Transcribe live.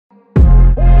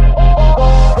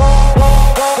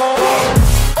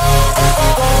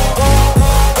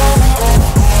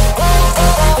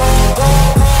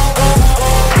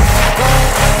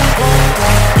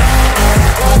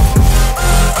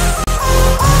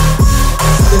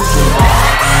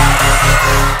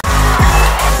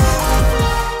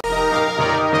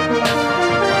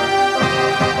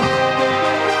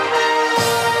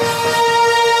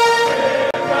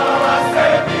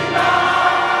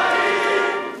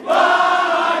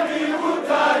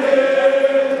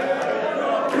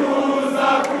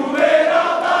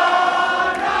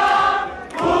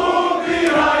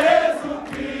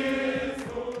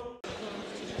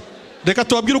Reka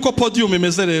tubabwire uko podium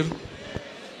imeze rero.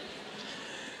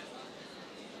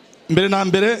 Mbere na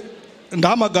mbere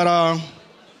ndahamagara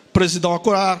President wa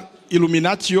Chorale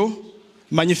Illuminatio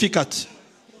Magnificat.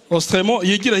 Ostremo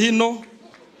yigire hino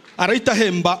arahita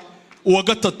hemba uwa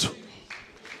gatatu.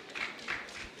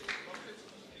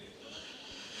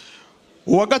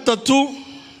 Uwa gatatu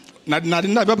nari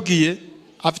nababwiye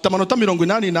afite amanota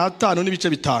 85 n'ibice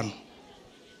bitanu.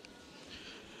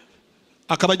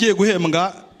 Akaba agiye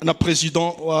guhembwa na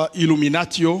President wa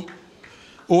Illuminatio.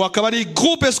 Uwa akaba ari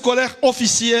Groupe Scolaire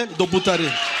Officiel de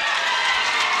Butare.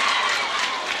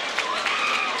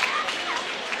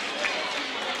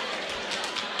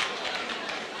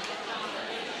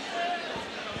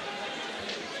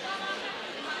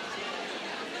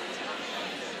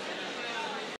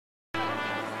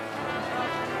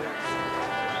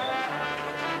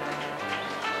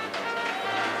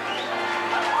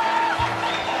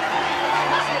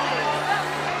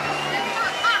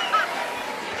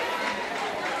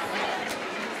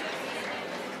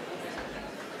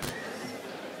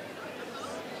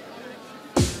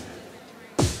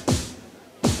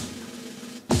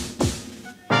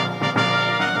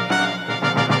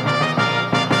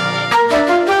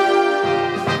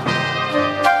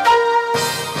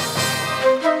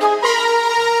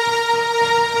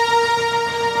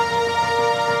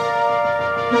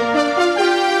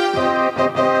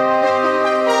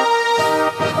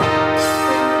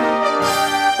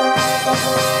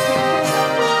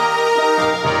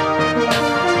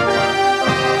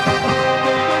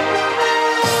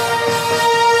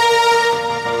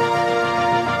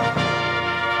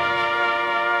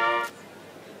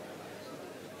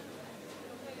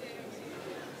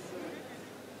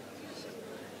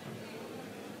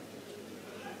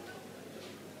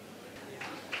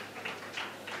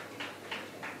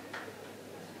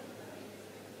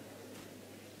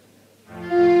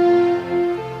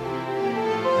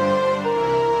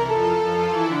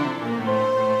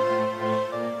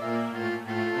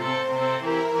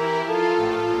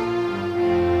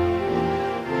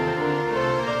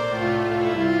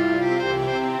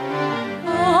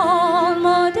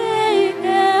 Alma Dei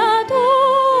Creatoris,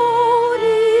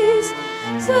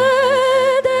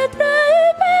 sede trei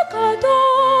peccadoris,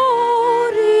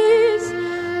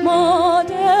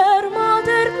 mater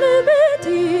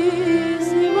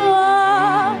clementissima.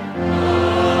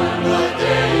 Alma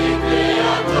Dei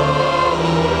Creatoris,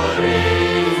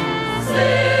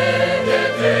 sede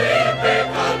trei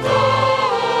peccadoris,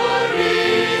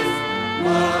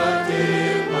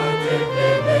 mater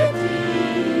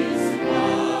clementissima.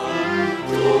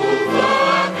 Tu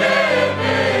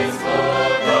facemes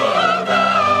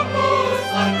rogamus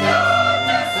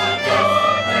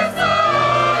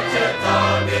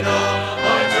accetamina,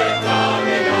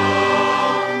 accetamina.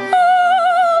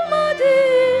 Alma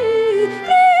Dei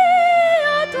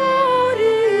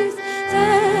Creatoris,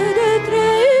 sede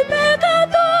trei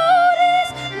peccadoris,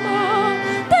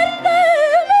 mater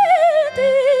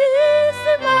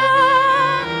clementissima.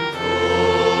 Tu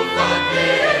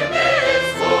facemes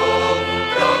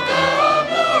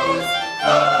rogamus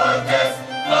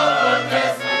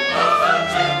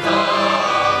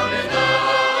accetamina.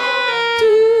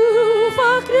 Tu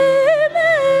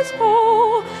facrimes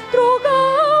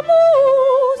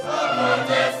drogamus,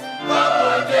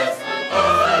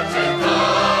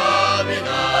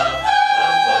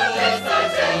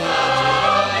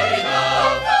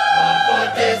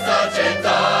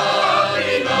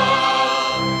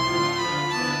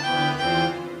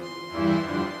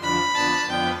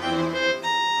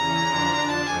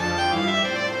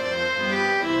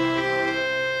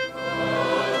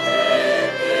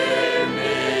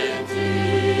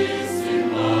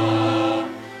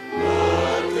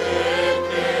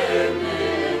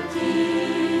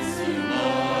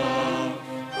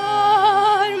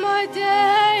 Alma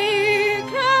Dei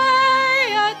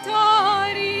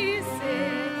Creatoris,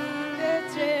 sede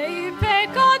trei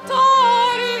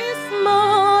peccadoris,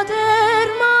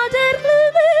 mater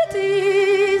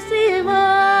clementissima.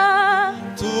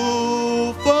 Tu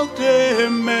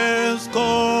facemes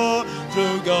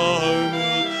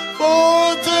rogamus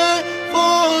forte,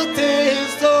 forte,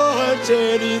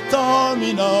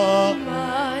 sacerdotamina,